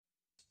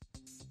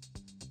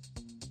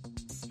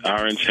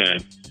Our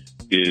intent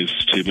is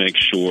to make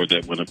sure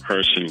that when a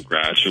person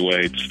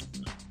graduates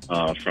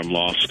from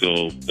law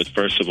school, that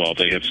first of all,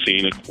 they have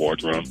seen a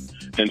courtroom,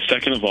 and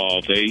second of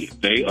all,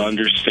 they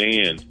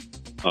understand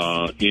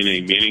in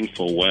a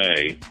meaningful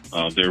way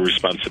their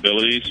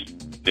responsibilities,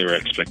 their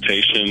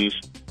expectations,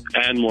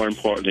 and more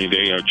importantly,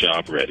 they are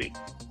job ready.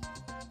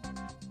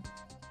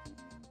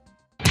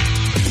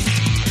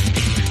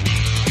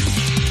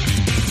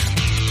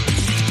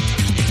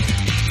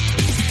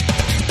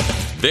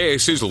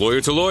 This is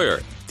Lawyer to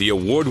Lawyer, the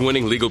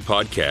award-winning legal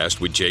podcast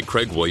with J.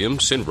 Craig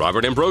Williams and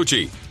Robert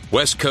Ambrogi.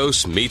 West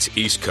Coast meets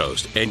East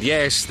Coast, and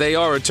yes, they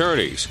are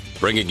attorneys,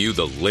 bringing you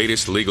the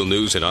latest legal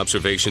news and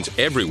observations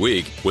every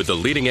week with the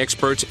leading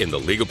experts in the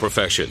legal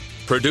profession.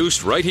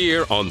 Produced right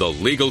here on the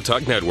Legal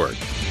Talk Network.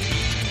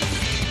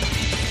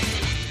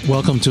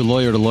 Welcome to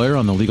Lawyer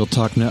on the Legal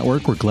Talk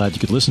Network. We're glad you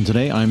could listen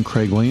today. I'm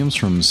Craig Williams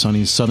from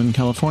sunny Southern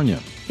California.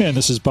 And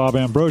this is Bob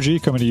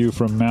Ambrogi coming to you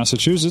from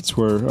Massachusetts,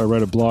 where I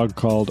write a blog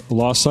called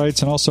Law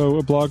Sites and also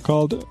a blog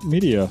called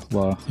Media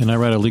Law. And I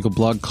write a legal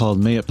blog called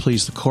May It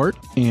Please the Court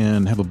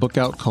and have a book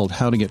out called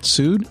How to Get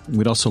Sued.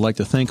 We'd also like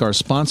to thank our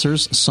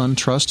sponsors,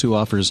 SunTrust, who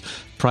offers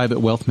private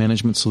wealth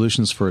management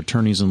solutions for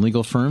attorneys and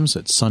legal firms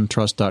at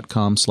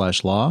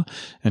suntrust.com/law,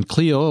 and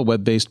Clio, a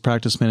web-based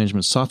practice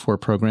management software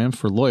program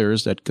for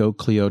lawyers at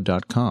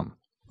goclio.com.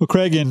 Well,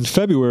 Craig, in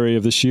February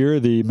of this year,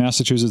 the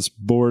Massachusetts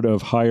Board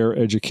of Higher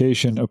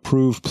Education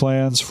approved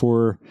plans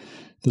for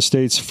the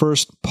state's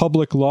first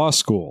public law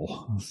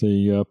school.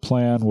 The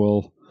plan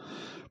will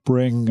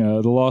bring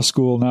the law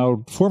school,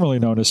 now formerly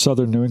known as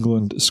Southern New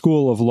England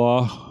School of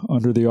Law,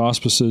 under the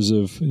auspices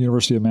of the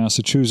University of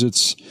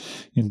Massachusetts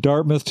in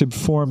Dartmouth to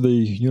form the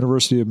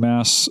University of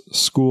Mass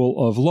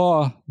School of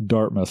Law,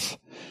 Dartmouth.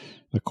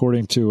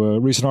 According to a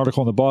recent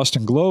article in the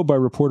Boston Globe by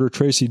reporter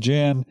Tracy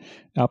Jan,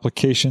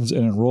 applications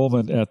and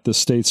enrollment at the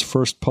state's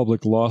first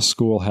public law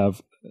school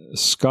have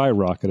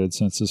skyrocketed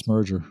since this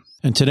merger.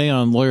 And today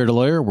on Lawyer to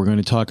Lawyer, we're going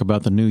to talk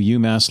about the new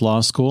UMass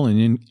Law School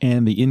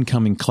and the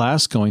incoming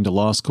class going to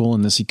law school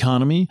in this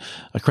economy,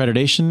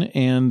 accreditation,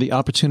 and the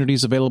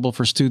opportunities available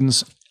for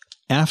students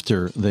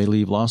after they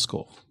leave law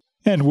school.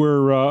 And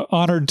we're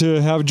honored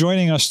to have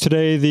joining us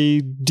today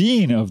the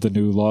dean of the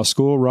new law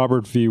school,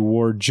 Robert V.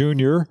 Ward,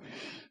 Jr.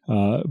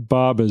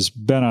 Bob has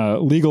been a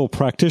legal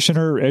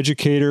practitioner,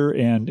 educator,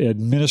 and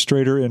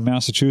administrator in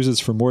Massachusetts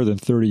for more than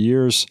 30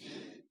 years.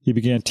 He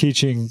began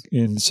teaching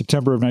in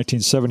September of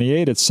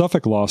 1978 at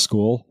Suffolk Law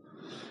School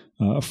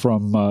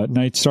starting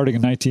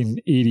in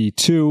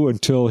 1982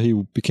 until he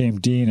became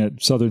dean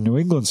at Southern New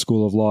England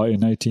School of Law in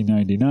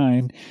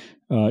 1999.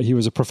 He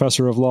was a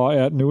professor of law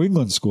at New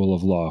England School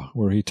of Law,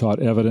 where he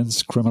taught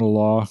evidence, criminal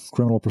law,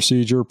 criminal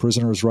procedure,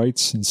 prisoners'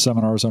 rights, and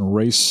seminars on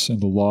race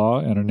and the law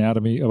and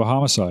anatomy of a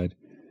homicide.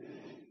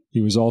 He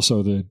was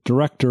also the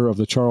director of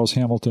the Charles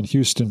Hamilton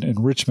Houston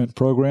Enrichment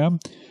Program,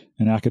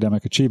 an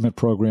academic achievement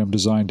program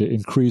designed to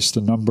increase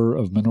the number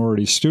of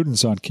minority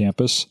students on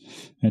campus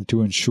and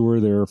to ensure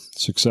their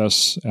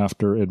success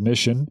after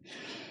admission.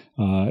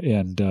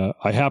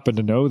 I happen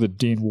to know that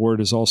Dean Ward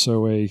is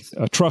also a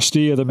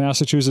trustee of the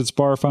Massachusetts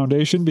Bar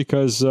Foundation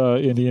because,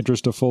 in the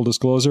interest of full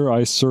disclosure,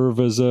 I serve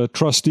as a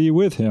trustee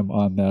with him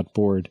on that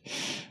board.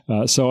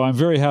 So I'm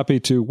very happy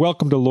to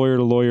welcome to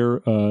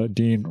Lawyer,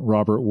 Dean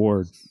Robert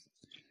Ward.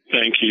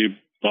 Thank you,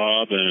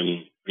 Bob,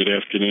 and good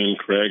afternoon,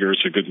 Craig, or is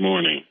it good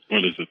morning?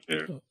 What is it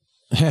there?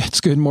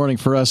 It's good morning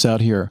for us out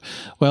here.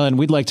 Well, and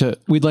we'd like to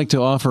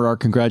offer our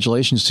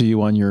congratulations to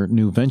you on your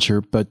new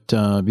venture. But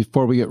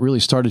before we get really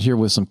started here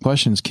with some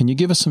questions, can you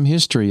give us some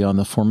history on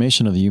the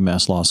formation of the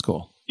UMass Law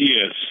School?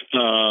 Yes.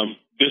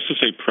 This is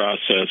a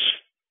process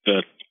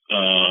that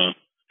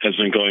has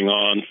been going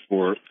on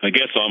for, I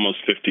guess, almost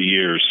 50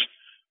 years.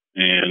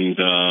 And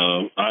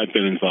I've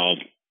been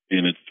involved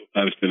in it.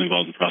 I've been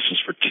involved in the process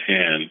for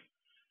 10.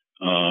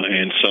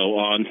 And so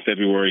on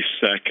February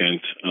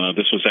 2nd,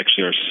 this was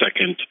actually our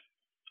second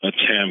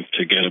attempt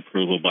to get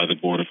approval by the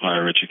Board of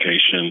Higher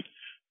Education.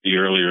 The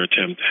earlier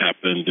attempt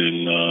happened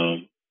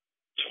in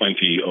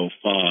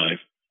 2005.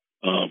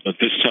 But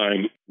this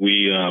time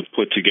we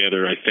put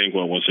together, I think,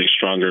 what was a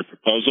stronger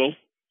proposal.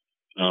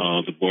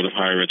 The Board of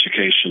Higher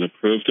Education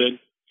approved it.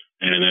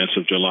 And as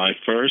of July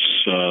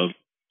 1st,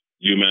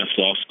 UMass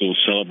Law School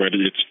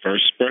celebrated its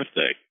first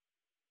birthday.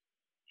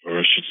 Or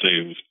I should say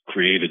it was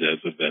created as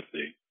of that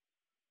day.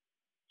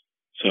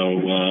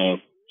 So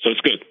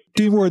it's good.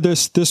 Dean Ward,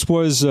 this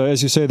was,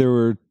 as you say, there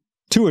were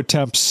two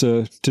attempts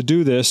to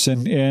do this,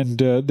 and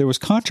there was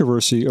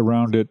controversy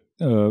around it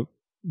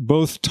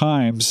both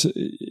times.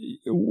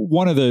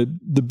 One of the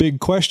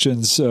big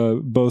questions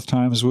both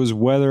times was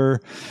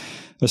whether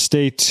a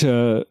state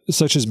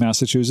such as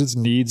Massachusetts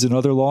needs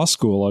another law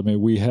school. I mean,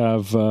 we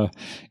have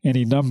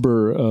any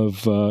number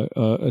of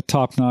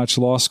top-notch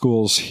law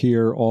schools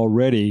here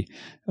already.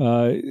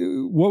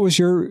 What was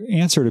your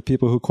answer to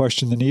people who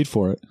questioned the need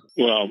for it?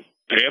 Well,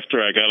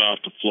 after I got off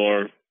the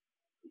floor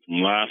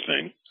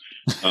laughing,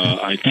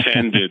 I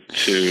tended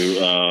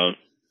to,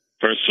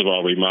 first of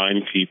all,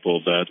 remind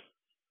people that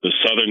the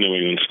Southern New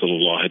England School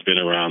of Law had been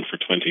around for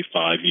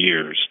 25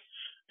 years.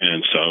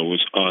 And so it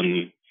was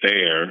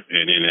unfair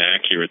and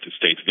inaccurate to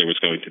state that there was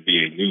going to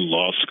be a new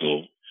law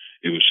school.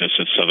 It was just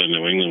that Southern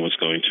New England was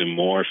going to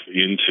morph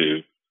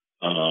into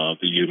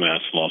the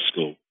UMass Law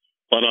School.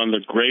 But on the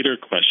greater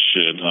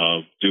question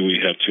of do we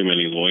have too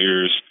many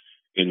lawyers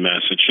in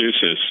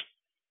Massachusetts,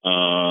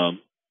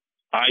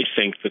 I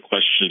think the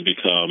question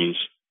becomes,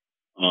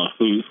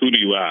 who do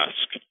you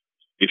ask?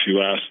 If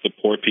you ask the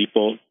poor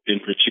people,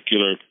 in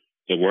particular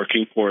the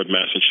working poor of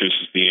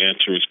Massachusetts, the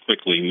answer is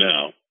quickly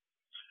no.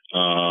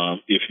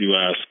 If you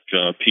ask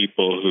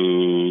people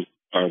who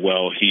are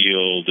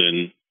well-heeled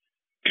and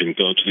can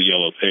go to the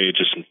Yellow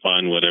Pages and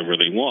find whatever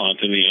they want,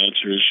 then the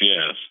answer is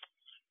yes.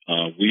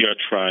 We are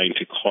trying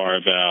to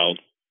carve out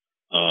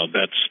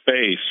that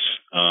space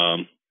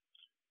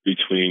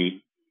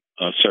between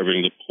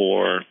serving the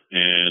poor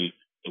and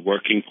the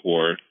working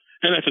poor,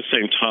 and at the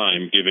same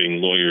time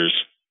giving lawyers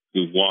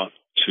who want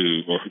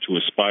to or to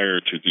aspire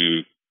to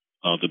do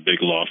the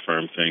big law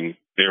firm thing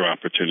their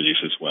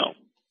opportunities as well.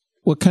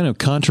 What kind of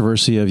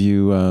controversy have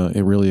you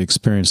really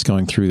experienced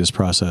going through this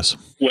process?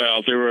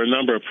 Well, there were a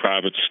number of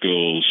private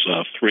schools,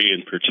 3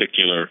 in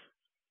particular,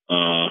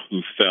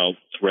 who felt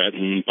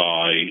threatened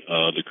by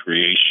the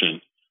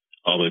creation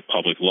of a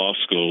public law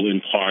school,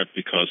 in part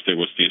because there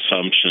was the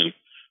assumption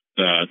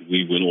that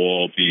we would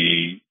all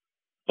be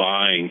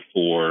vying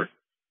for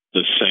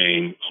the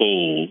same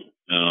pool.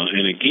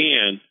 And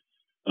again,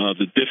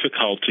 the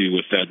difficulty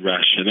with that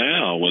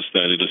rationale was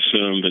that it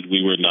assumed that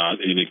we were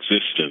not in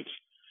existence.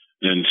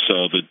 And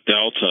so the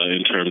delta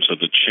in terms of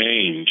the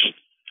change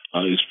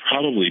is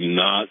probably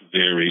not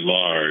very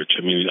large.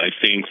 I mean, I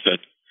think that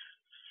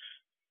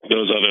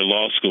those other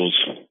law schools,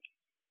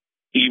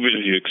 even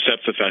if you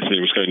accept the fact that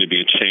there was going to be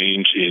a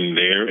change in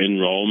their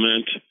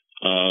enrollment,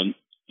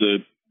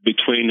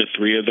 between the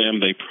 3 of them,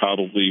 they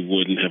probably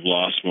wouldn't have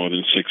lost more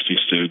than 60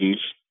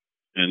 students.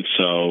 And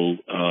so,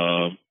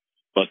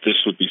 but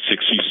this would be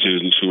 60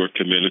 students who were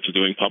committed to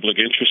doing public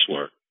interest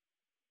work.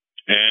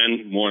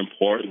 And more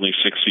importantly,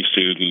 60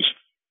 students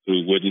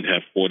who wouldn't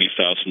have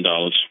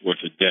 $40,000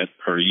 worth of debt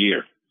per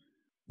year.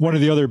 One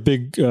of the other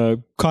big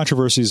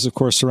controversies, of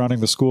course,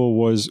 surrounding the school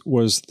was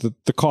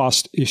the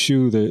cost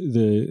issue.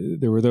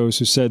 There were those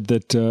who said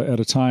that at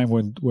a time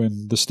when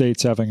the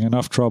state's having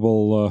enough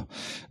trouble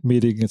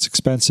meeting its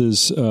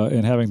expenses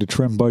and having to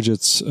trim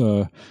budgets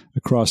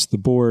across the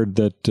board,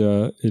 that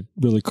it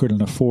really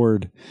couldn't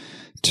afford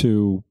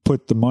to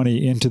put the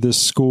money into this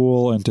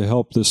school and to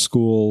help this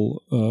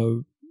school,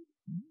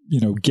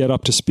 get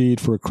up to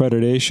speed for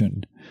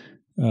accreditation.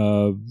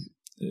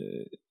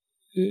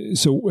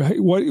 So,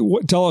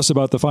 what? Tell us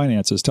about the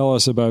finances. Tell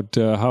us about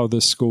how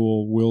this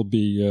school will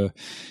be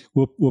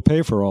will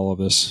pay for all of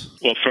this.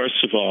 Well,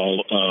 first of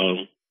all,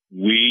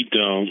 we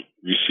don't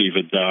receive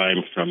a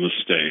dime from the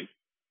state.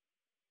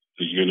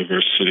 The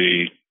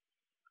university,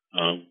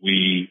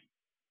 we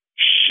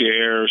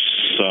share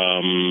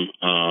some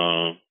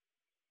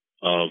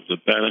of the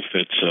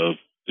benefits of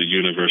the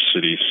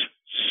university's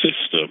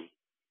system,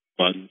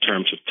 but in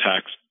terms of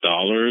tax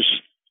dollars,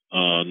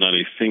 not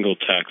a single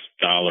tax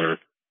dollar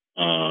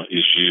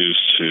is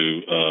used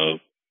to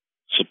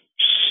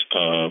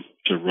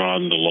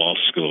run the law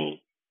school.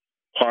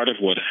 Part of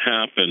what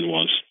happened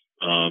was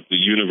the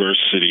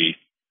University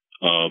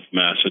of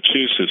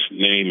Massachusetts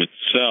name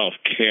itself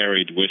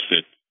carried with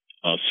it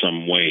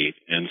some weight,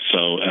 and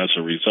so as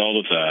a result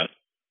of that,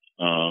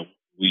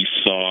 we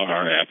saw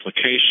our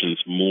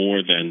applications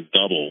more than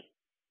double,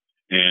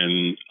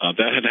 and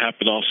that had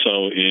happened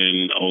also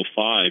in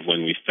 2005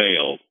 when we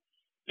failed.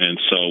 And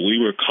so we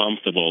were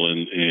comfortable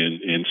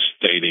in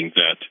stating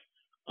that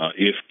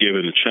if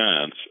given a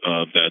chance,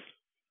 that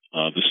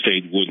the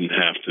state wouldn't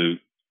have to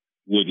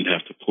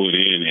put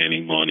in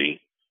any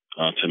money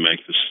to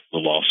make the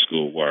law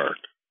school work.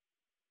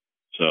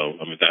 So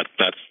I mean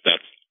that's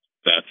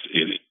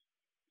it,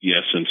 the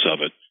essence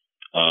of it.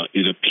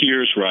 It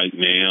appears right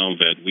now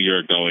that we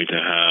are going to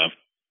have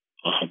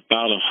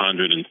about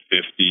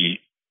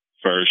 150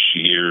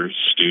 first-year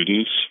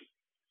students.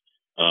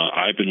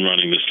 I've been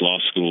running this law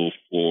school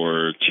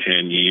for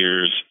 10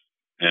 years,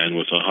 and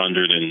with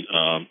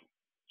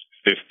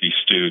 150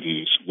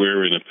 students,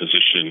 we're in a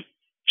position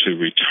to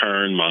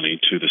return money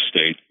to the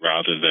state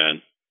rather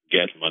than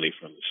get money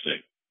from the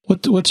state.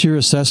 What's your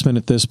assessment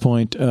at this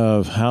point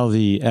of how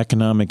the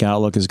economic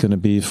outlook is going to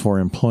be for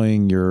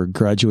employing your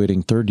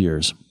graduating third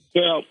years?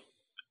 Well,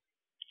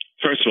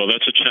 first of all,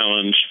 that's a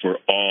challenge for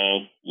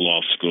all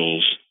law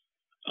schools.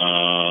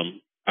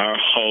 Our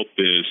hope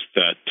is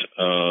that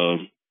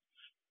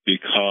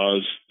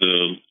because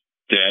the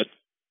debt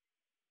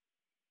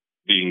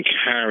being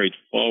carried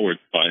forward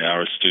by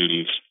our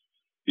students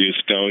is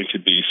going to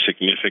be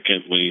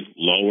significantly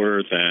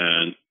lower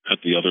than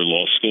at the other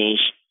law schools,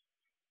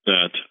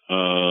 that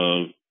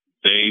our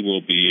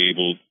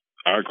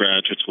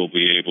graduates will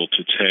be able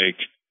to take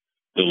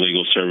the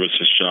legal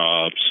services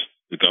jobs,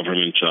 the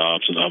government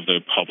jobs, and other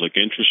public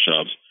interest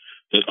jobs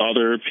that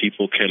other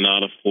people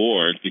cannot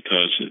afford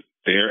because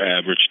their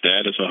average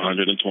debt is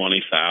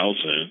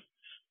 $120,000.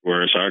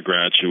 whereas our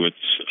graduates'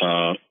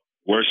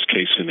 worst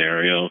case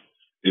scenario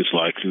is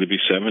likely to be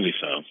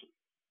 $70,000.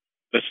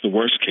 That's the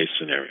worst case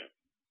scenario.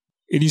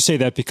 And you say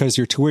that because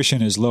your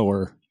tuition is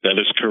lower. That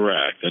is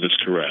correct.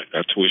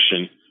 Our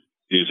tuition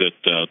is at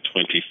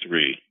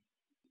 23.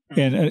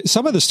 And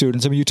some of the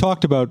students, I mean, you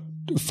talked about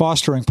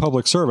fostering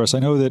public service. I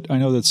know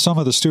that some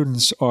of the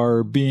students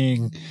are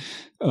being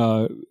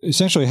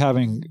essentially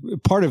having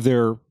part of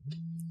their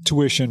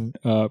tuition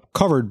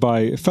covered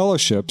by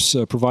fellowships,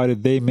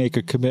 provided they make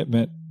a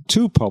commitment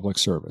to public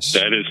service.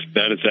 That is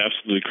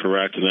absolutely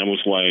correct, and that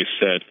was why I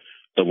said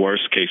the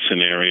worst case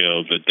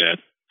scenario, the debt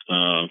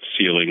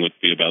ceiling would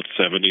be about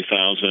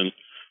 $70,000.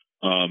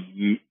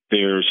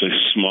 There's a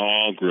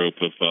small group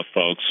of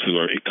folks who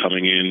are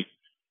coming in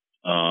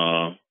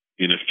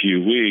a few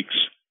weeks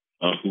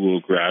who will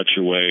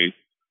graduate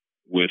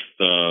with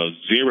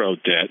zero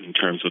debt in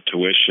terms of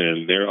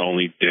tuition. Their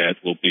only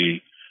debt will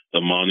be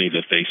the money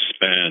that they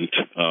spent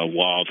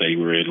while they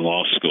were in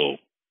law school.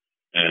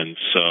 And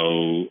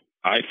so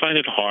I find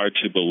it hard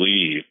to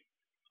believe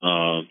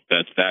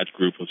that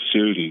group of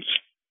students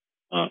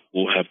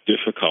will have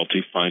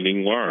difficulty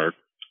finding work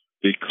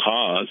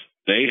because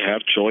they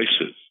have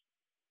choices.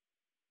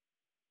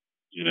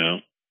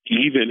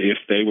 Even if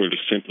they were to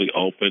simply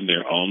open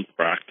their own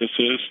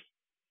practices,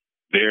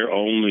 their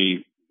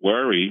only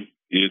worry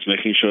is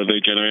making sure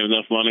they generate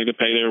enough money to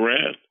pay their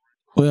rent.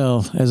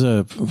 Well, as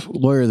a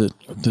lawyer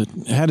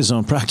that had his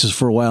own practice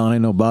for a while, and I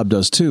know Bob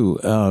does too,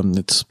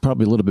 it's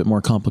probably a little bit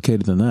more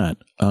complicated than that.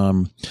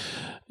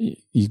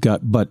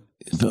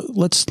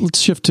 Let's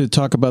shift to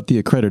talk about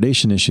the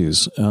accreditation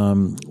issues.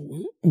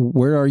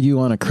 Where are you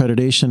on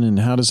accreditation, and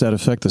how does that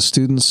affect the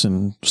students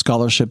and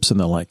scholarships and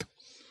the like?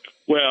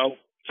 Well,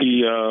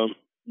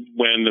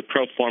 when the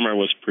pro forma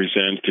was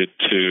presented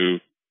to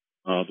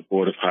the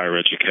Board of Higher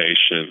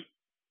Education,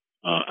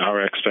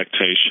 our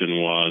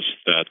expectation was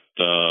that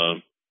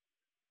the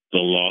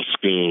law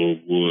school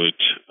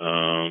would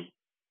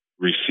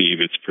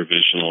receive its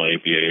provisional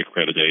ABA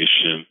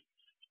accreditation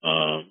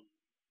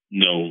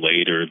no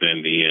later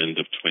than the end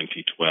of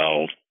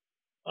 2012.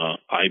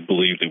 I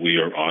believe that we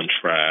are on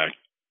track.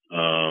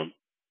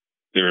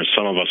 There are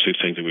some of us who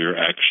think that we are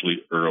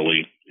actually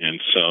early, and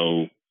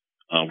so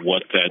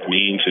what that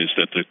means is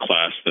that the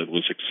class that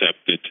was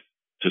accepted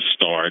to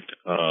start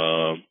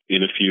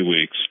in a few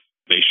weeks,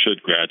 they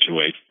should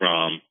graduate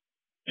from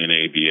an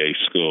ABA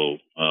school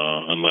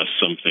unless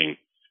something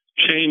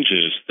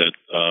changes that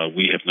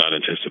we have not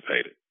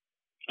anticipated.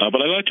 But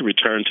I'd like to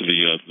return to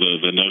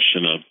the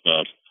notion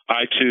of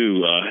I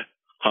too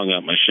hung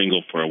out my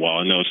shingle for a while.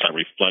 I know it's not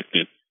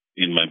reflected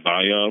in my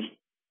bio,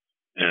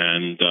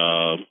 and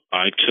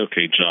I took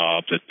a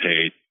job that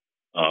paid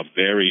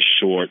very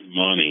short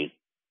money,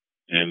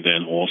 and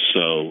then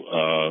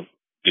also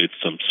did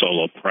some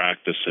solo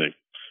practicing.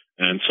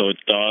 And so it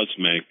does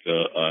make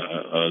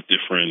a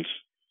difference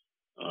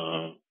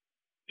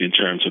in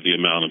terms of the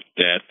amount of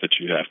debt that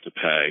you have to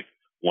pay.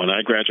 When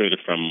I graduated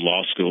from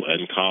law school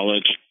and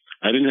college,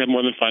 I didn't have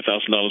more than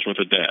 $5,000 worth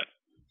of debt.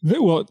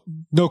 Well,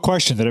 no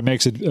question that it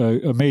makes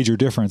a major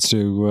difference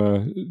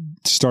to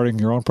starting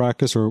your own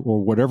practice or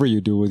whatever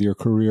you do with your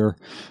career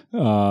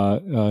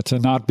to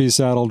not be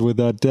saddled with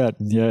that debt.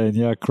 And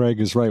yeah,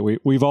 Craig is right.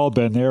 We've all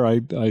been there.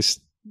 I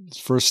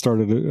first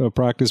started a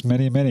practice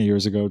many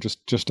years ago,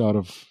 just out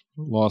of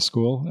law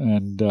school,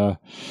 and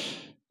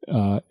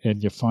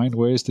you find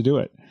ways to do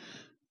it.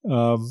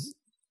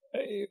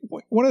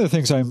 One of the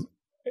things I'm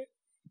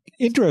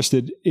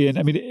interested in,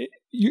 I mean,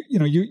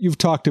 you've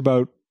talked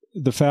about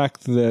the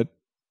fact that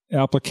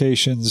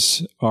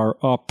applications are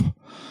up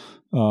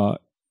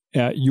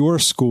at your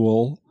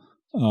school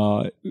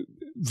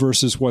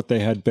versus what they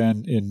had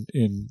been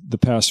in the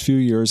past few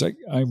years.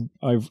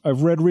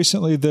 I've read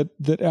recently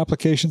that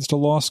applications to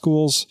law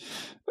schools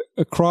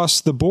across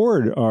the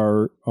board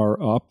are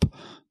up.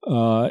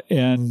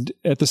 And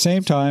at the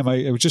same time,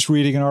 I was just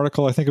reading an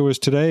article, I think it was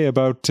today,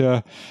 about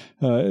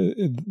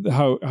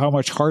how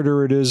much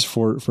harder it is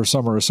for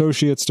summer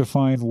associates to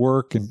find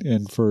work,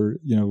 and for,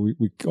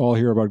 we all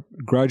hear about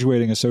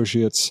graduating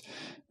associates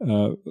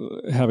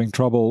having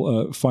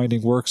trouble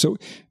finding work. So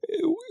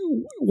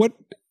what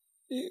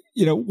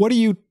do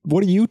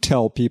you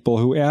tell people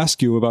who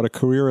ask you about a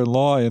career in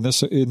law in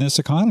this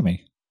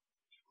economy?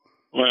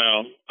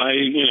 Well,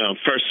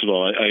 first of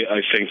all,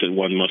 I think that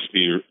one must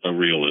be a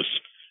realist.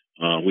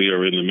 We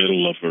are in the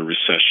middle of a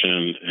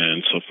recession,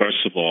 and so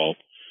first of all,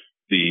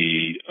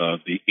 the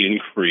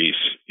increase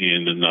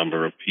in the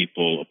number of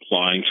people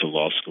applying to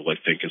law school, I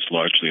think, is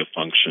largely a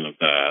function of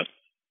that.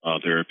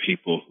 There are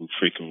people who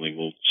frequently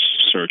will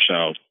search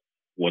out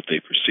what they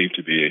perceive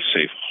to be a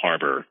safe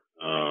harbor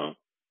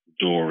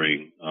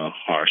during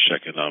harsh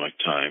economic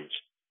times,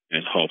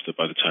 and hope that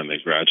by the time they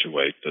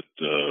graduate that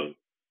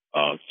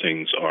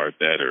things are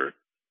better.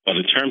 But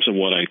in terms of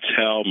what I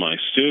tell my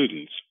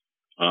students,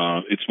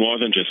 it's more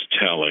than just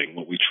telling.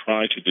 What we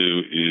try to do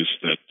is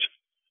that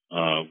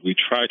we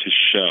try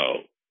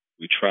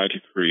to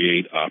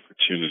create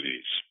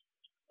opportunities.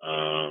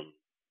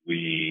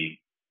 We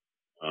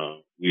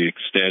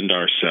extend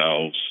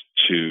ourselves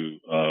to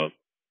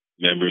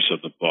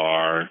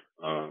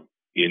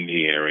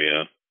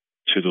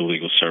to the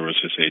legal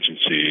services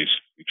agencies.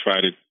 We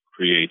try to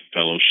create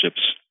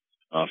fellowships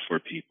for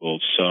people.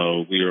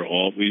 So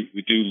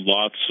we do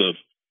lots of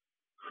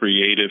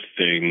creative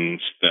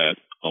things that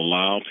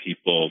allow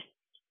people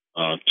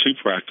to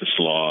practice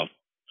law,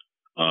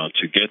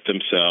 to get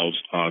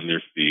themselves on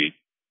their feet,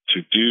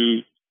 to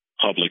do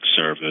public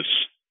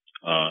service,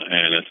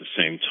 and at the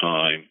same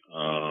time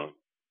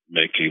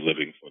make a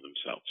living for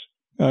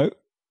themselves.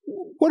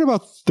 What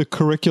about the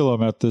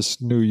curriculum at this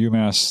new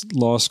UMass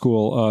Law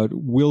School?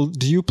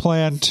 Do you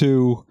plan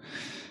to,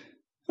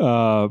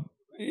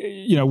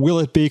 will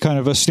it be kind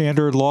of a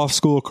standard law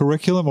school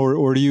curriculum, or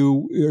are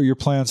your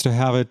plans to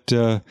have it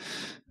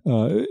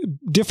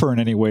differ in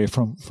any way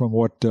from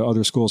what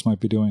other schools might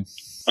be doing?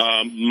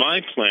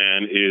 My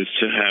plan is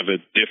to have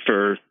it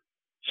differ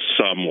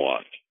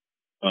somewhat,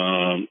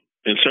 and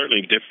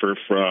certainly differ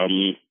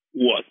from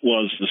what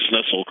was the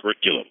Snessel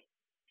curriculum.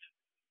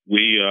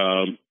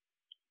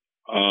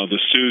 The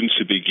students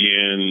who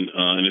begin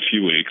in a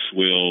few weeks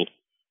will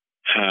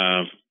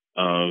have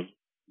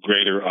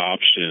greater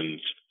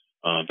options.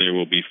 There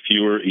will be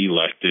fewer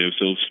electives.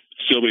 It'll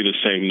still be the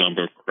same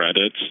number of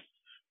credits,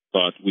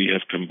 but we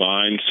have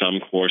combined some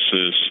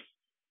courses.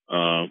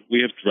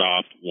 We have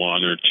dropped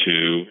one or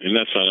two, and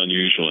that's not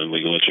unusual in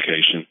legal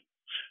education.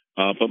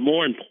 But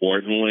more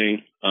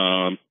importantly,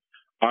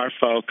 our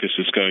focus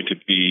is going to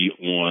be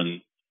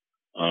on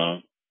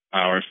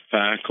our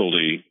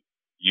faculty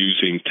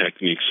using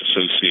techniques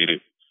associated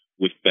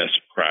with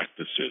best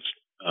practices.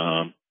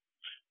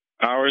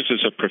 Ours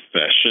is a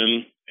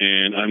profession,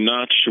 and I'm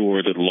not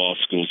sure that law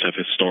schools have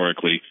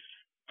historically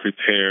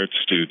prepared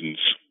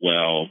students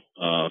well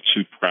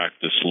to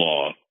practice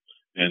law.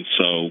 And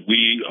so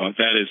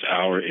that is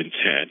our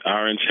intent.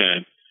 Our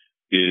intent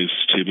is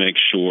to make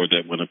sure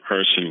that when a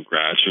person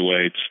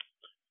graduates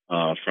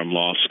from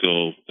law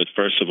school, that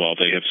first of all,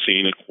 they have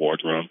seen a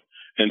courtroom,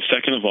 and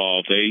second of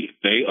all,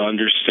 they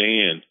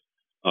understand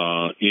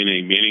in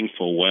a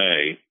meaningful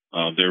way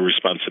their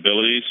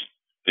responsibilities,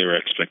 their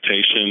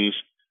expectations,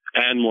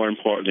 and more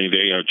importantly,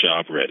 they are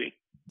job ready.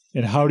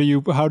 And how do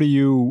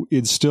you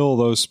instill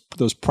those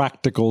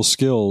practical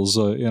skills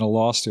in a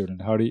law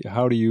student? How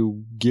do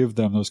you give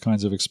them those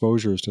kinds of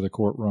exposures to the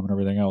courtroom and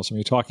everything else? Are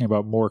you talking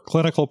about more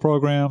clinical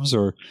programs,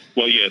 or?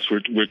 Well, yes,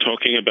 we're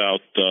talking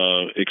about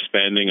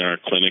expanding our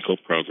clinical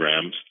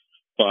programs,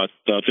 but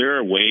there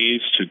are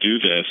ways to do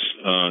this,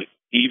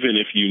 even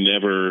if you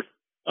never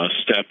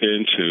step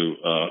into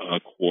a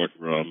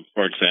courtroom.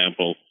 For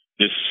example,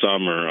 this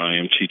summer I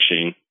am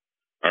teaching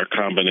our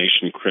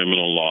combination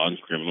criminal law and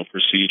criminal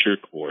procedure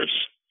course.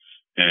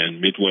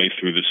 And midway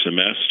through the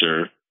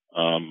semester,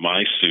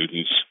 my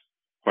students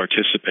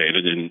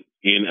participated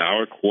in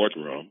our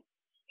courtroom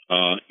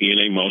in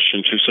a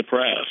motion to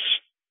suppress.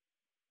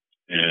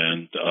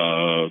 And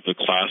the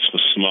class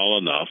was small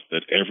enough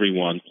that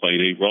everyone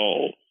played a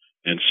role.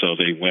 And so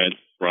they went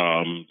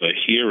from the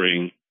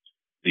hearing,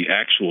 the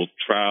actual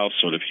trial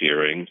sort of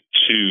hearing,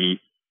 to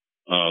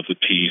the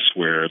piece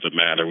where the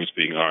matter was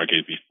being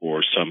argued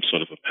before some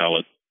sort of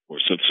appellate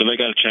court. So they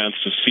got a chance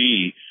to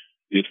see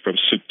it from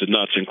soup to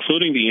nuts,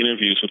 including the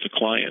interviews with the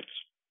clients,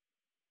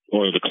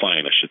 or the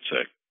client, I should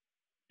say,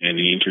 and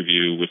the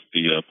interview with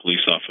the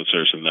police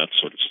officers and that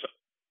sort of stuff.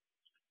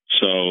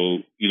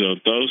 So,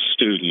 those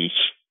students,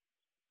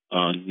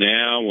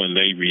 now when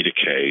they read a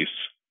case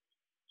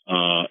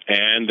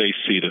and they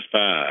see the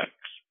facts,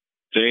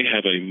 they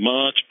have a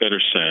much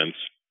better sense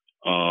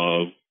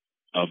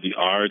of the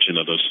origin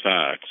of those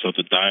facts, of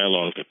the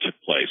dialogue that took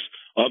place,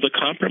 of the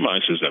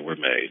compromises that were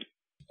made.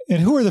 And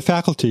who are the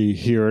faculty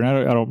here? And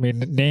I don't mean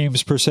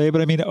names per se,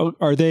 but I mean,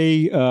 are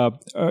they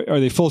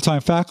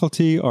full-time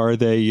faculty? Are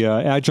they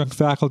adjunct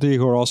faculty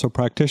who are also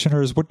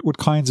practitioners? What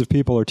kinds of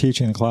people are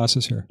teaching the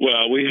classes here?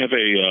 Well, we have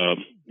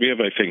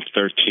I think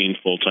 13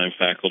 full-time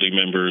faculty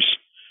members,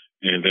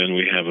 and then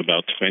we have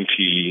about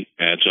 20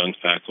 adjunct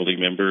faculty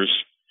members.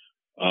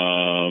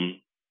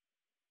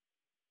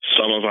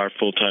 Some of our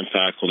full-time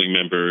faculty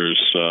members,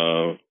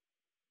 for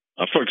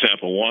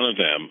example, one of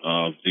them,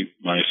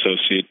 my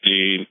associate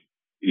dean,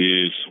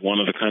 is one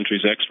of the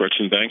country's experts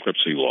in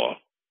bankruptcy law.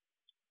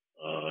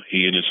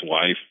 He and his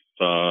wife,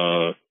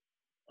 the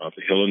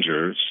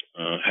Hillingers,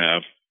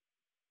 have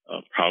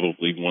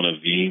probably one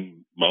of the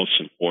most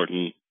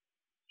important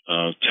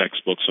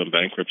textbooks on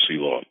bankruptcy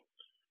law.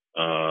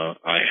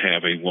 I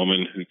have a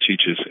woman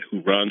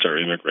who runs our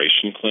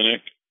immigration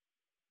clinic,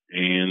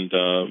 and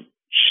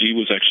she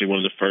was actually one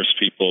of the first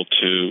people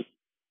to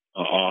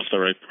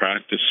author a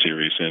practice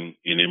series in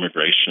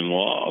immigration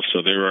law.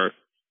 So there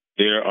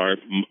are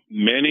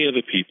many of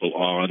the people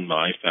on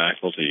my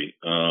faculty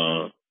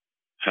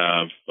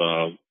have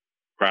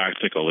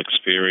practical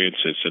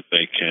experiences that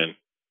they can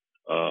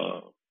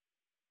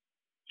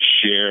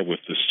share with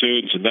the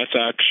students. And that's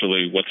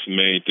actually what's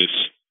made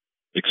this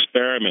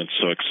experiment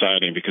so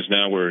exciting, because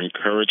now we're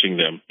encouraging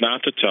them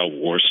not to tell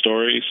war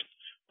stories,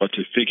 but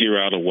to figure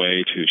out a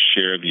way to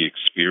share the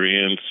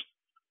experience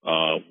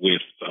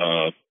with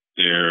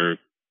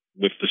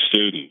the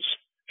students,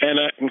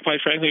 and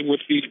quite frankly,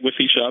 with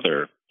each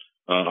other.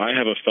 I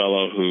have a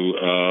fellow who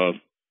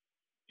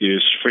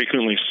is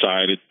frequently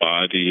cited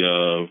by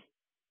the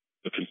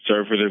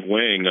conservative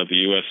wing of the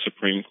U.S.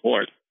 Supreme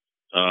Court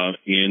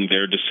in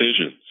their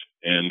decisions.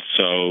 And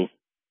so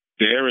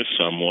there is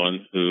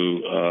someone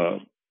who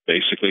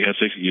basically has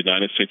a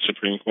United States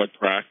Supreme Court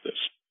practice.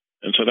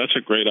 And so that's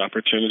a great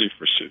opportunity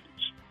for students.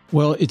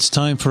 Well, it's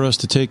time for us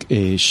to take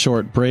a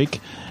short break.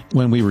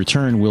 When we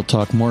return, we'll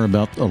talk more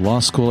about a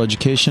law school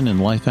education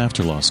and life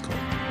after law school.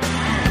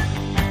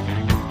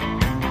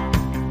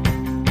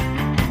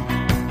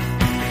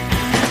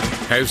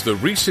 Has the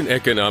recent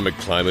economic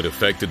climate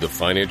affected the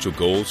financial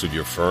goals of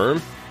your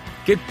firm?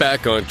 Get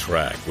back on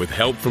track with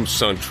help from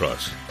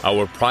SunTrust.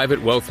 Our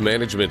private wealth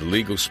management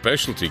legal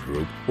specialty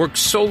group works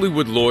solely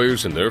with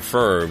lawyers and their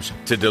firms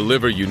to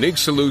deliver unique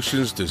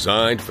solutions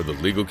designed for the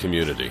legal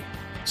community.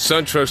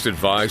 SunTrust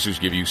advisors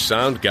give you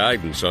sound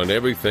guidance on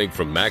everything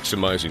from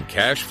maximizing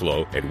cash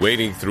flow and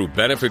wading through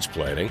benefits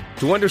planning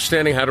to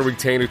understanding how to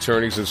retain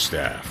attorneys and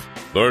staff.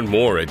 Learn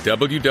more at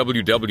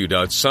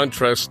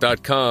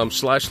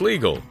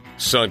www.suntrust.com/legal.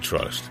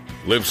 SunTrust.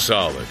 Live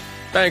solid.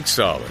 Bank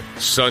solid.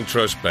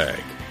 SunTrust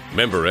Bank.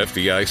 Member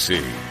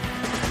FDIC.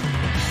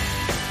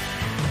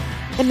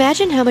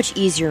 Imagine how much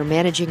easier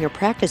managing your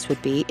practice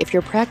would be if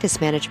your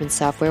practice management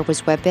software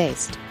was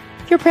web-based.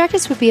 Your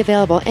practice would be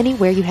available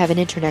anywhere you have an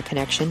internet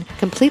connection,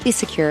 completely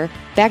secure,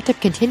 backed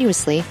up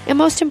continuously, and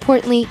most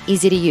importantly,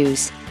 easy to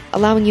use,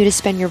 allowing you to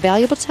spend your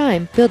valuable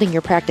time building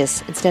your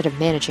practice instead of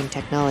managing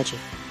technology.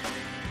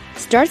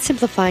 Start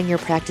simplifying your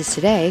practice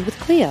today with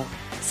Clio.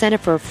 Sign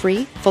up for a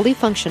free, fully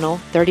functional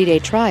 30-day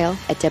trial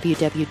at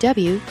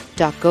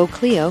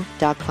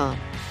www.goclio.com.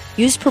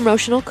 Use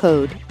promotional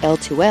code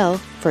L2L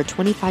for a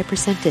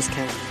 25%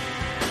 discount.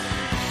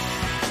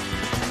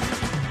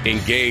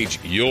 Engage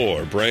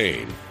your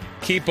brain.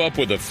 Keep up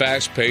with the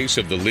fast pace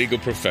of the legal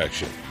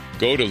profession.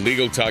 Go to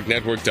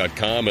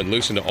LegalTalkNetwork.com and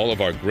listen to all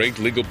of our great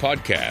legal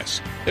podcasts.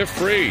 They're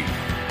free.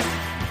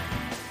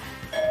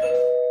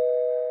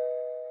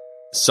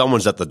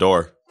 Someone's at the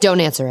door. Don't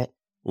answer it.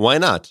 Why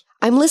not?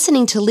 I'm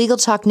listening to Legal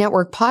Talk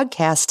Network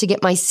podcasts to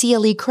get my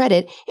CLE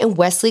credit in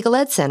West Legal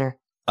Ed Center.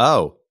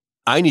 Oh,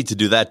 I need to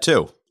do that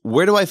too.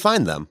 Where do I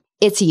find them?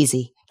 It's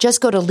easy.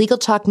 Just go to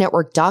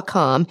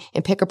LegalTalkNetwork.com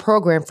and pick a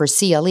program for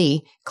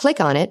CLE,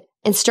 click on it,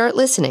 and start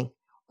listening.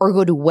 Or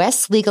go to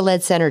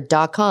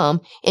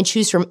westlegaledcenter.com and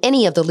choose from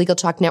any of the Legal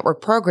Talk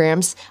Network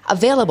programs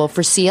available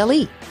for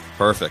CLE.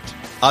 Perfect.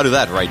 I'll do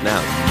that right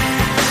now.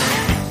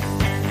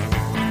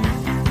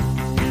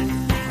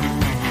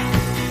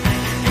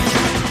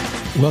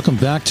 Welcome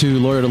back to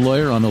Lawyer to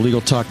Lawyer on the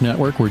Legal Talk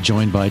Network. We're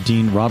joined by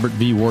Dean Robert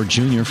V. Ward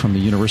Jr. from the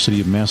University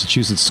of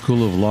Massachusetts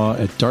School of Law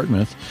at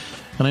Dartmouth.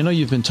 And I know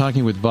you've been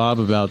talking with Bob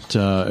about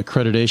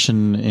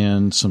accreditation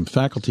and some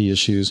faculty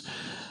issues.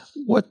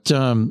 What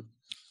do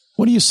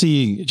you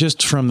see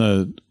just from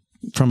a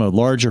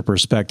larger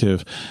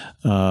perspective?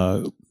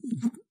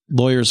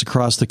 Lawyers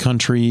across the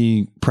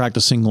country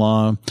practicing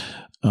law,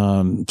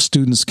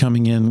 students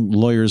coming in,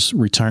 lawyers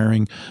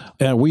retiring.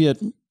 Are we at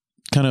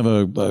kind of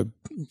a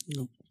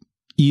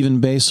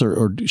even base,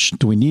 or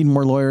do we need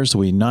more lawyers? Do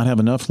we not have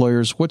enough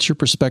lawyers? What's your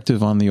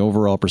perspective on the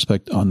overall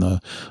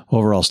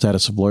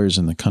status of lawyers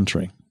in the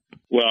country?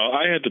 Well,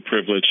 I had the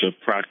privilege of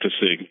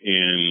practicing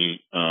in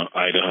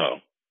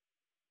Idaho.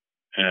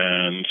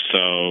 And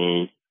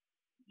so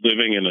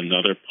living in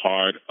another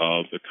part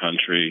of the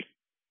country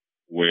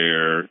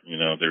where,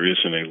 there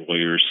isn't a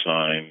lawyer's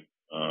sign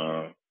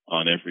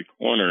on every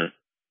corner,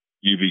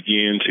 you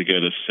begin to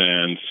get a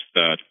sense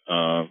that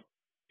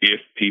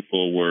if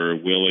people were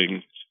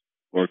willing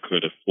or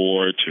could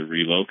afford to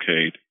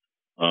relocate,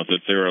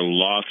 that there are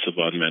lots of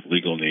unmet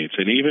legal needs.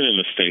 And even in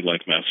a state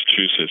like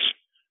Massachusetts,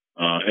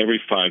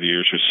 every 5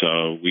 years or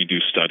so, we do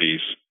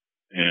studies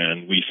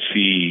and we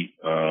see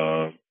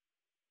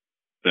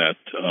that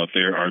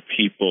there are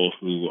people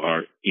who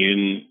are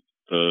in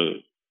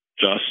the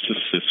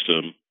justice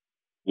system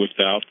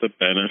without the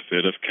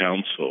benefit of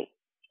counsel.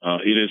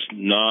 It is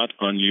not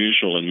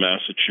unusual in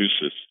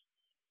Massachusetts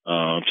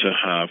to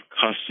have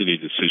custody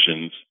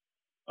decisions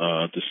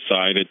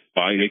decided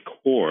by a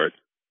court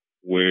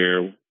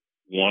where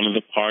one of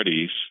the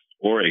parties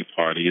or a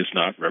party is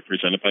not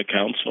represented by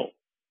counsel.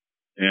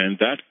 And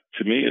that,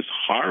 to me, is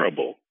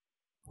horrible.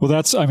 Well,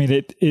 it's,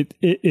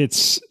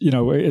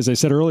 as I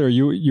said earlier,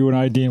 you and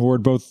I, Dean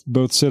Ward,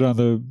 both sit on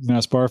the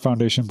Mass Bar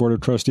Foundation Board of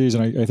Trustees,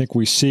 and I think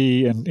we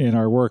see in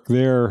our work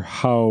there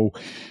how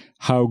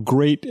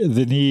great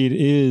the need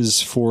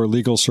is for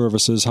legal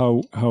services,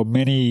 how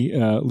many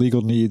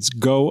legal needs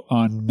go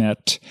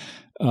unmet.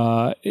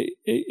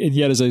 And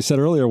yet, as I said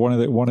earlier, one of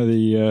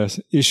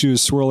the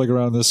issues swirling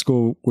around this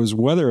school was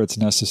whether it's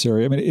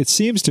necessary. I mean, it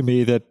seems to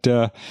me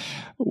that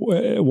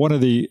one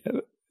of the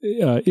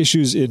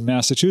issues in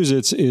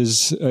Massachusetts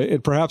is,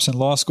 and perhaps in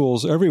law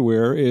schools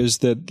everywhere, is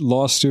that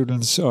law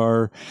students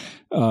are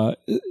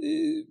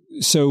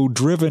so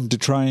driven to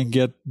try and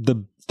get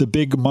the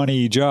big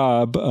money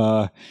job,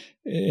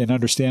 and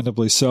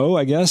understandably so,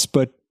 I guess,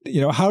 but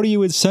how do you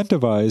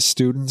incentivize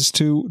students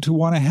to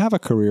want to have a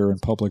career in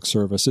public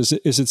service?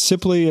 Is it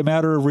simply a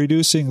matter of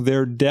reducing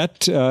their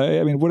debt?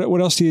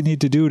 What else do you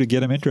need to do to get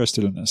them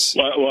interested in this?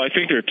 Well, I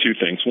think there are two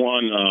things.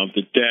 One,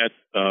 the debt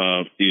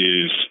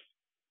is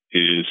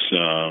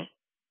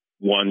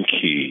one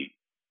key.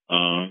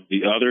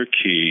 The other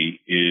key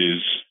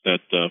is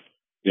that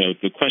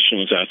the question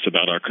was asked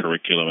about our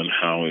curriculum and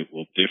how it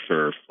will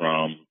differ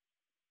from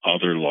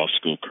other law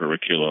school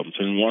curriculums.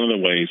 And one of the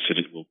ways that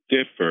it will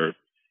differ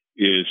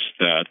is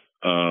that,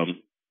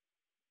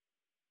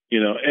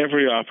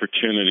 every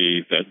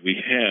opportunity that we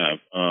have,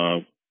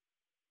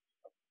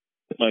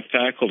 my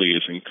faculty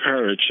is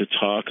encouraged to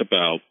talk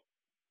about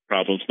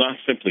problems not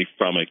simply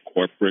from a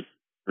corporate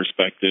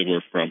perspective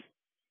or from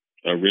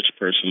a rich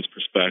person's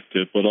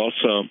perspective, but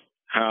also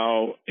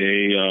how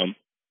a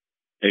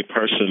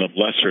person of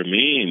lesser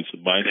means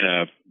might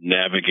have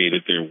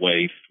navigated their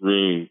way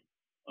through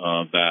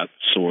that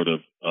sort of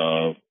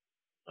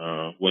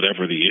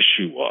whatever the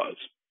issue was.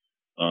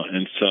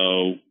 And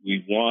so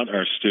we want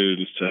our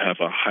students to have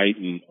a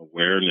heightened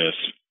awareness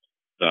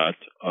that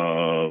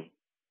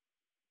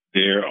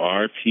there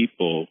are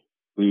people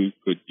who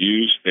could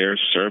use their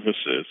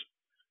services,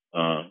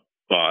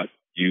 but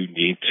you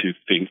need to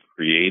think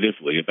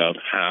creatively about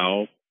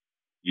how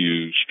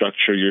you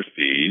structure your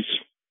fees,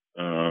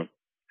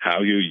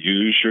 how you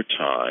use your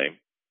time,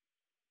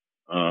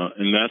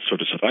 and that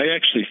sort of stuff. I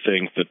actually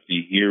think that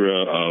the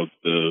era of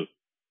the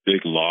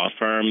big law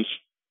firms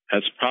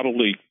has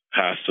probably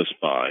passed us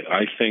by.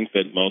 I think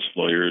that most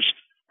lawyers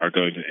are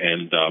going to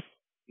end up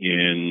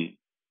in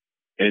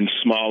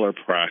smaller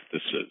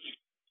practices.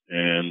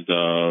 And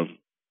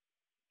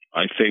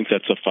I think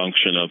that's a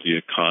function of the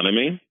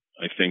economy.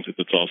 I think that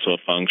it's also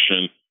a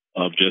function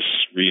of just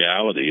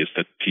reality, is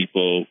that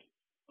people,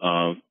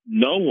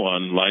 no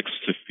one likes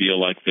to feel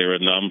like they're a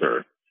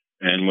number.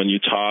 And when you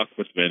talk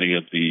with many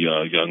of the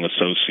young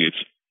associates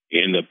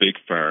in the big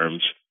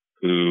firms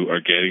who are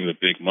getting the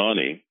big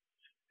money,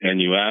 and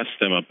you ask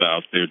them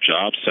about their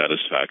job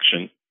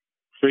satisfaction,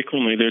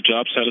 frequently their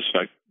job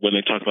satisfaction, when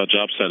they talk about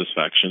job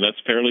satisfaction,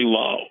 that's fairly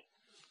low.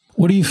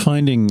 What are you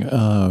finding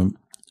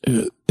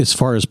as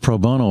far as pro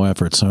bono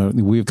efforts?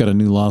 We've got a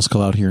new law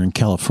school out here in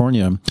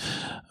California,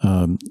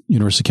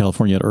 University of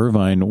California at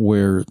Irvine,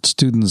 where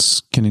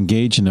students can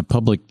engage in a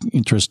public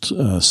interest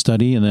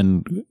study, and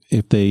then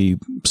if they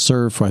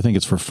serve for, I think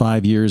it's for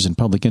 5 years in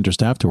public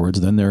interest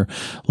afterwards, then their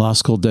law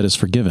school debt is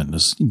forgiven.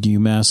 Does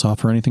UMass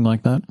offer anything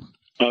like that?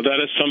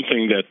 That is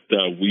something that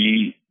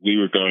we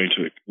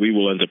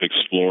will end up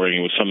exploring.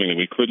 It was something that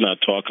we could not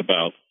talk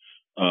about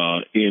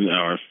in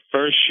our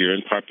first year,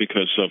 in part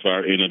because of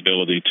our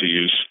inability to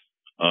use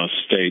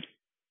state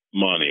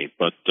money.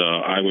 But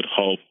I would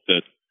hope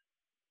that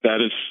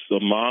is the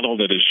model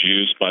that is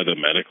used by the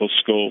medical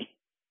school,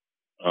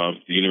 the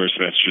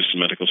University of Massachusetts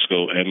Medical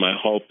School. And my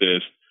hope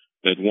is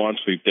that once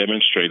we've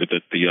demonstrated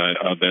that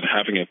that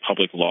having a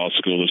public law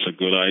school is a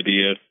good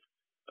idea,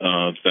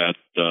 that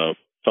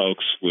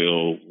folks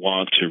will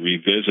want to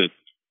revisit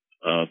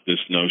this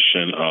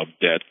notion of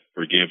debt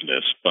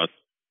forgiveness. But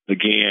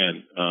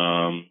again,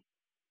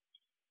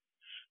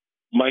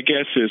 my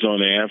guess is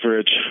on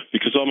average,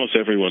 because almost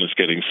everyone is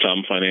getting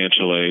some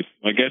financial aid,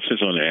 my guess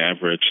is on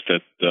average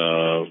that,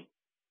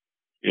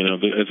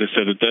 as I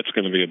said, the debt's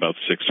going to be about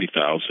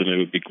 $60,000. It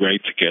would be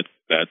great to get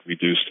that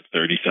reduced to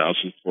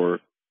 $30,000 for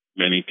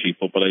many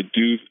people. But I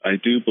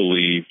do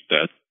believe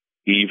that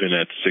even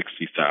at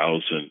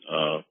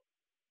 $60,000,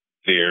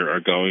 there are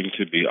going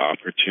to be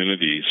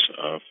opportunities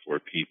for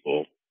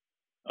people.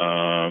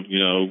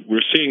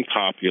 We're seeing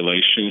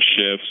population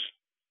shifts,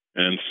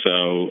 and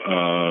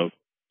so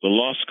the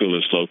law school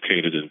is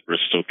located in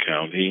Bristol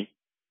County,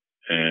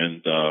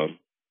 and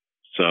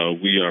so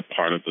we are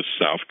part of the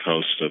south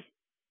coast of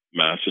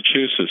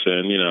Massachusetts,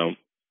 and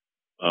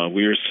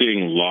we are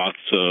seeing lots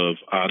of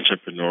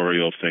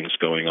entrepreneurial things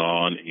going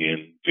on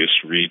in this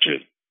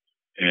region.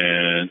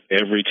 And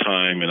every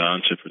time an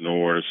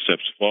entrepreneur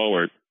steps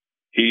forward,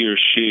 he or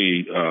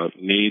she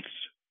needs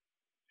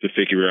to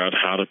figure out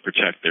how to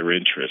protect their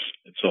interests.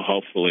 And so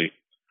hopefully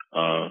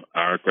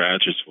our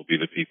graduates will be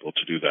the people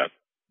to do that.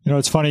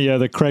 It's funny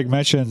that Craig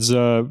mentions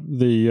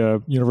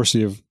the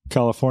University of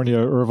California,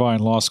 Irvine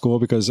Law School,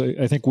 because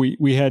I think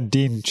we had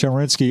Dean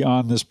Chemerinsky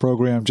on this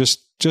program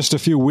just a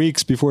few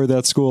weeks before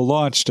that school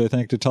launched, I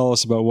think, to tell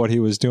us about what he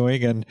was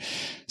doing. And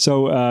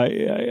so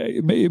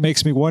it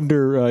makes me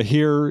wonder,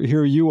 here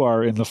you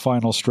are in the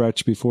final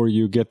stretch before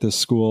you get this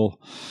school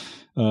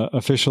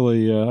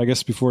officially, I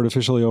guess before it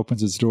officially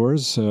opens its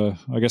doors.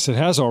 I guess it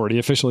has already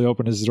officially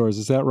opened its doors.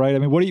 Is that right? I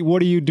mean,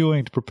 what are you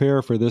doing to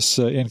prepare for this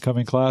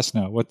incoming class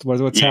now?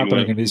 What's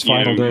happening in these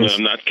final days?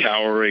 I'm not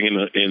cowering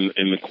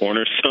in the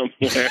corner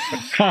somewhere.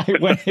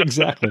 Well,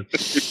 exactly.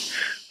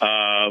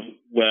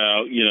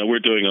 We're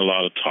doing a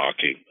lot of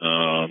talking.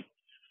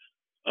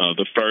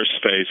 The first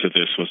phase of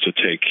this was to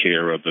take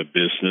care of the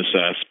business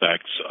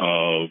aspects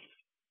of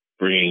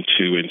bringing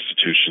two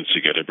institutions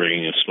together,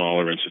 bringing a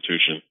smaller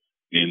institution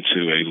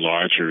into a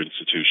larger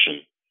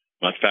institution.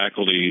 My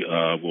faculty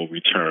will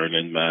return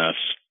en masse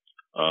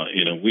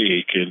in a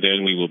week, and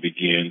then we will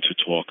begin to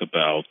talk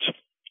about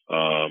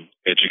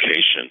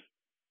education.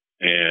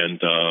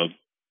 And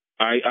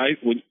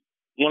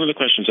one of the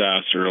questions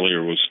asked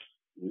earlier was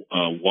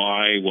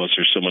why was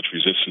there so much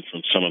resistance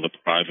from some of the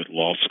private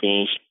law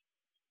schools?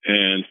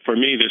 And for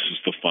me, this is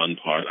the fun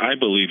part. I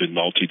believe in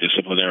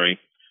multidisciplinary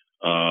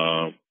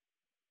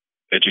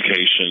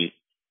education,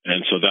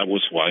 and so that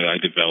was why I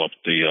developed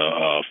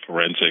the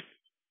forensic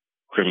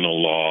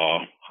criminal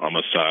law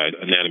homicide,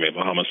 anatomy of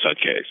a homicide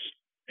case.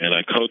 And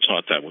I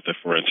co-taught that with a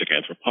forensic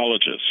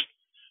anthropologist.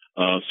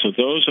 So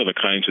those are the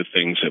kinds of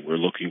things that we're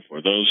looking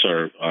for. Those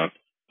are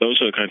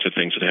the kinds of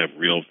things that have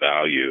real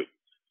value.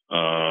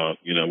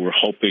 We're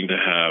hoping to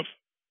have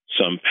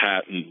some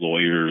patent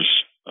lawyers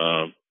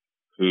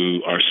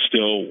who are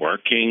still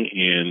working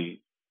in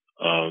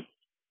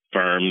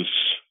firms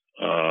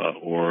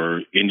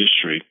or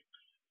industry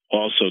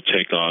also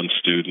take on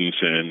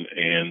students and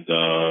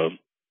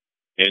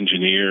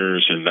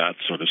engineers and that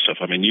sort of stuff.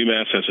 I mean,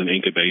 UMass has an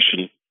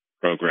incubation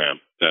program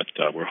that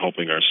we're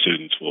hoping our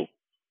students will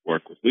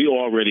work with. We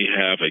already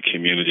have a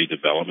community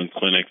development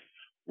clinic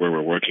where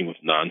we're working with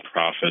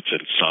nonprofits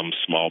and some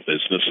small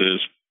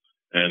businesses.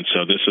 And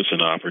so this is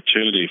an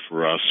opportunity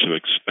for us to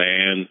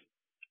expand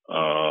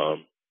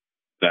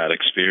that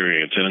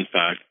experience. And in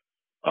fact,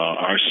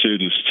 our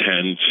students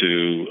tend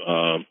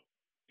to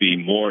be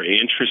more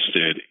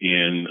interested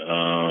in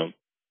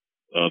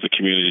the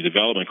community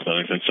development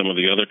clinic than some of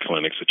the other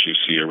clinics that you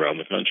see around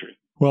the country.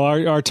 Well,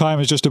 our time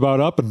is just about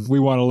up, and we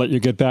want to let you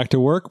get back to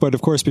work. But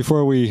of course,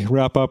 before we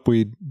wrap up,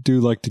 we do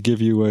like to give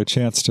you a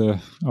chance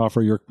to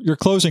offer your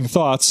closing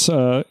thoughts.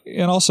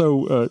 And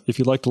also, if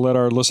you'd like to let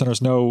our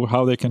listeners know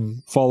how they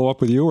can follow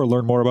up with you or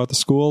learn more about the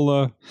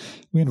school,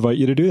 we invite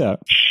you to do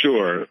that.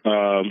 Sure.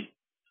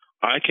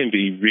 I can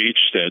be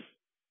reached at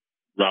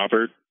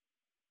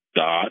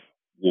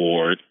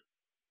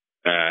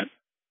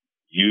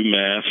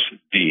robert.ward@umassd,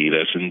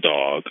 that's in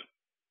dog,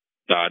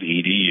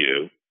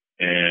 .edu.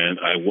 And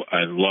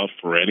I'd love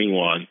for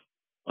anyone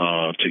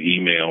to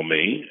email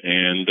me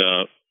and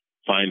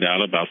find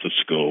out about the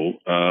school.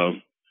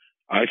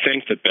 I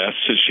think the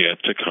best is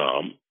yet to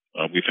come.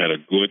 We've had a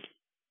good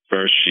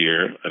first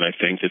year, and I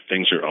think that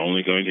things are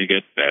only going to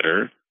get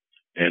better.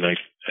 And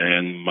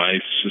my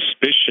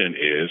suspicion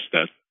is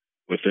that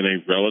within a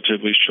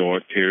relatively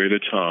short period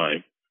of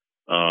time,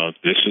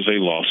 this is a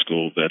law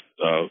school that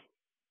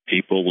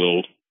people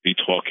will be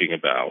talking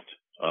about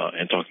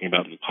and talking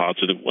about in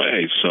positive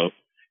ways. So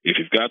if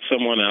you've got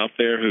someone out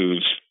there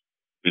who's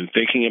been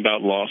thinking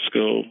about law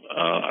school,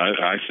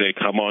 I say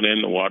come on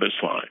in, the water's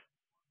fine.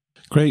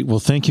 Great. Well,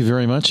 thank you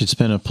very much. It's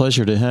been a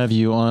pleasure to have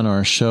you on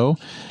our show.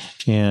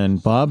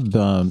 And Bob,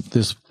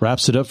 this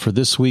wraps it up for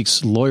this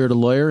week's Lawyer to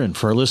Lawyer. And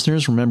for our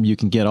listeners, remember you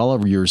can get all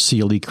of your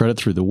CLE credit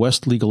through the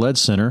West Legal Ed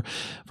Center.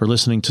 For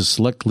listening to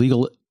select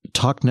Legal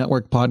Talk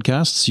Network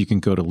podcasts, you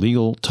can go to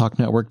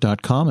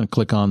LegalTalkNetwork.com and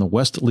click on the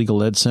West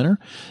Legal Ed Center.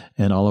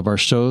 And all of our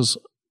shows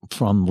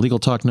from Legal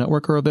Talk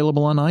Network are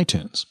available on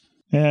iTunes.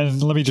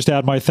 And let me just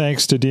add my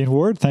thanks to Dean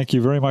Ward. Thank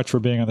you very much for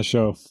being on the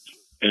show.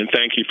 And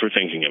thank you for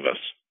thinking of us.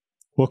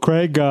 Well,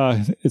 Craig,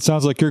 it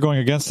sounds like you're going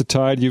against the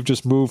tide. You've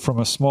just moved from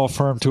a small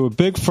firm to a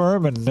big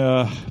firm. And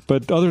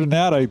but other than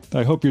that,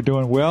 I hope you're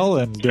doing well.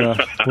 And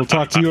we'll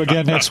talk to you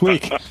again next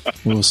week.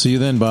 We'll see you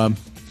then, Bob.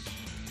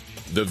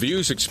 The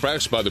views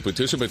expressed by the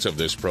participants of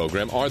this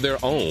program are their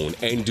own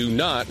and do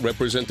not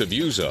represent the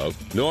views of,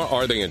 nor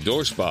are they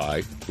endorsed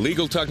by,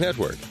 Legal Talk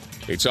Network,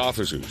 its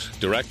officers,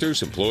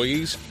 directors,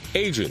 employees,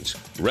 agents,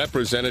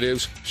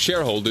 representatives,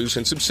 shareholders,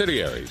 and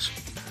subsidiaries.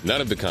 None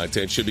of the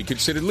content should be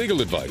considered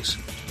legal advice.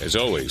 As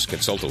always,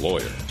 consult a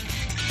lawyer.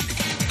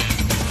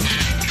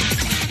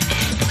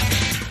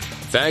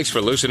 Thanks for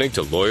listening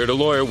to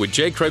Lawyer with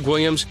J. Craig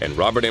Williams and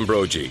Robert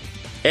Ambrogi.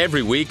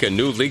 Every week, a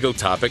new legal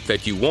topic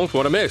that you won't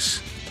want to miss.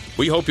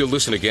 We hope you'll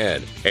listen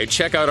again and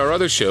check out our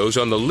other shows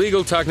on the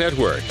Legal Talk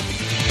Network.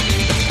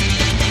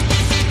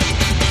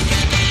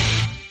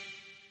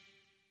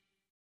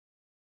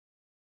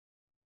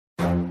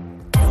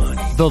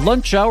 The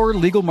Lunch Hour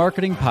Legal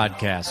Marketing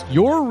Podcast,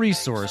 your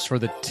resource for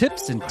the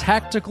tips and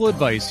tactical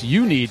advice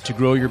you need to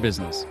grow your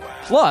business.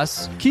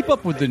 Plus, keep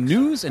up with the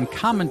news and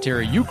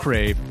commentary you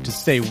crave to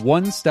stay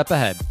one step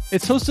ahead.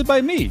 It's hosted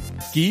by me,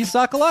 Guy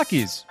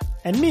Sakalakis.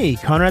 And me,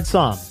 Conrad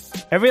Somm.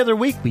 Every other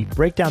week, we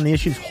break down the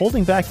issues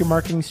holding back your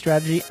marketing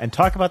strategy and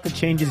talk about the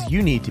changes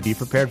you need to be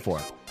prepared for.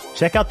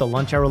 Check out the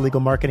Lunch Hour Legal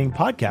Marketing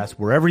Podcast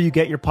wherever you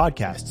get your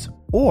podcasts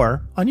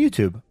or on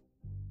YouTube.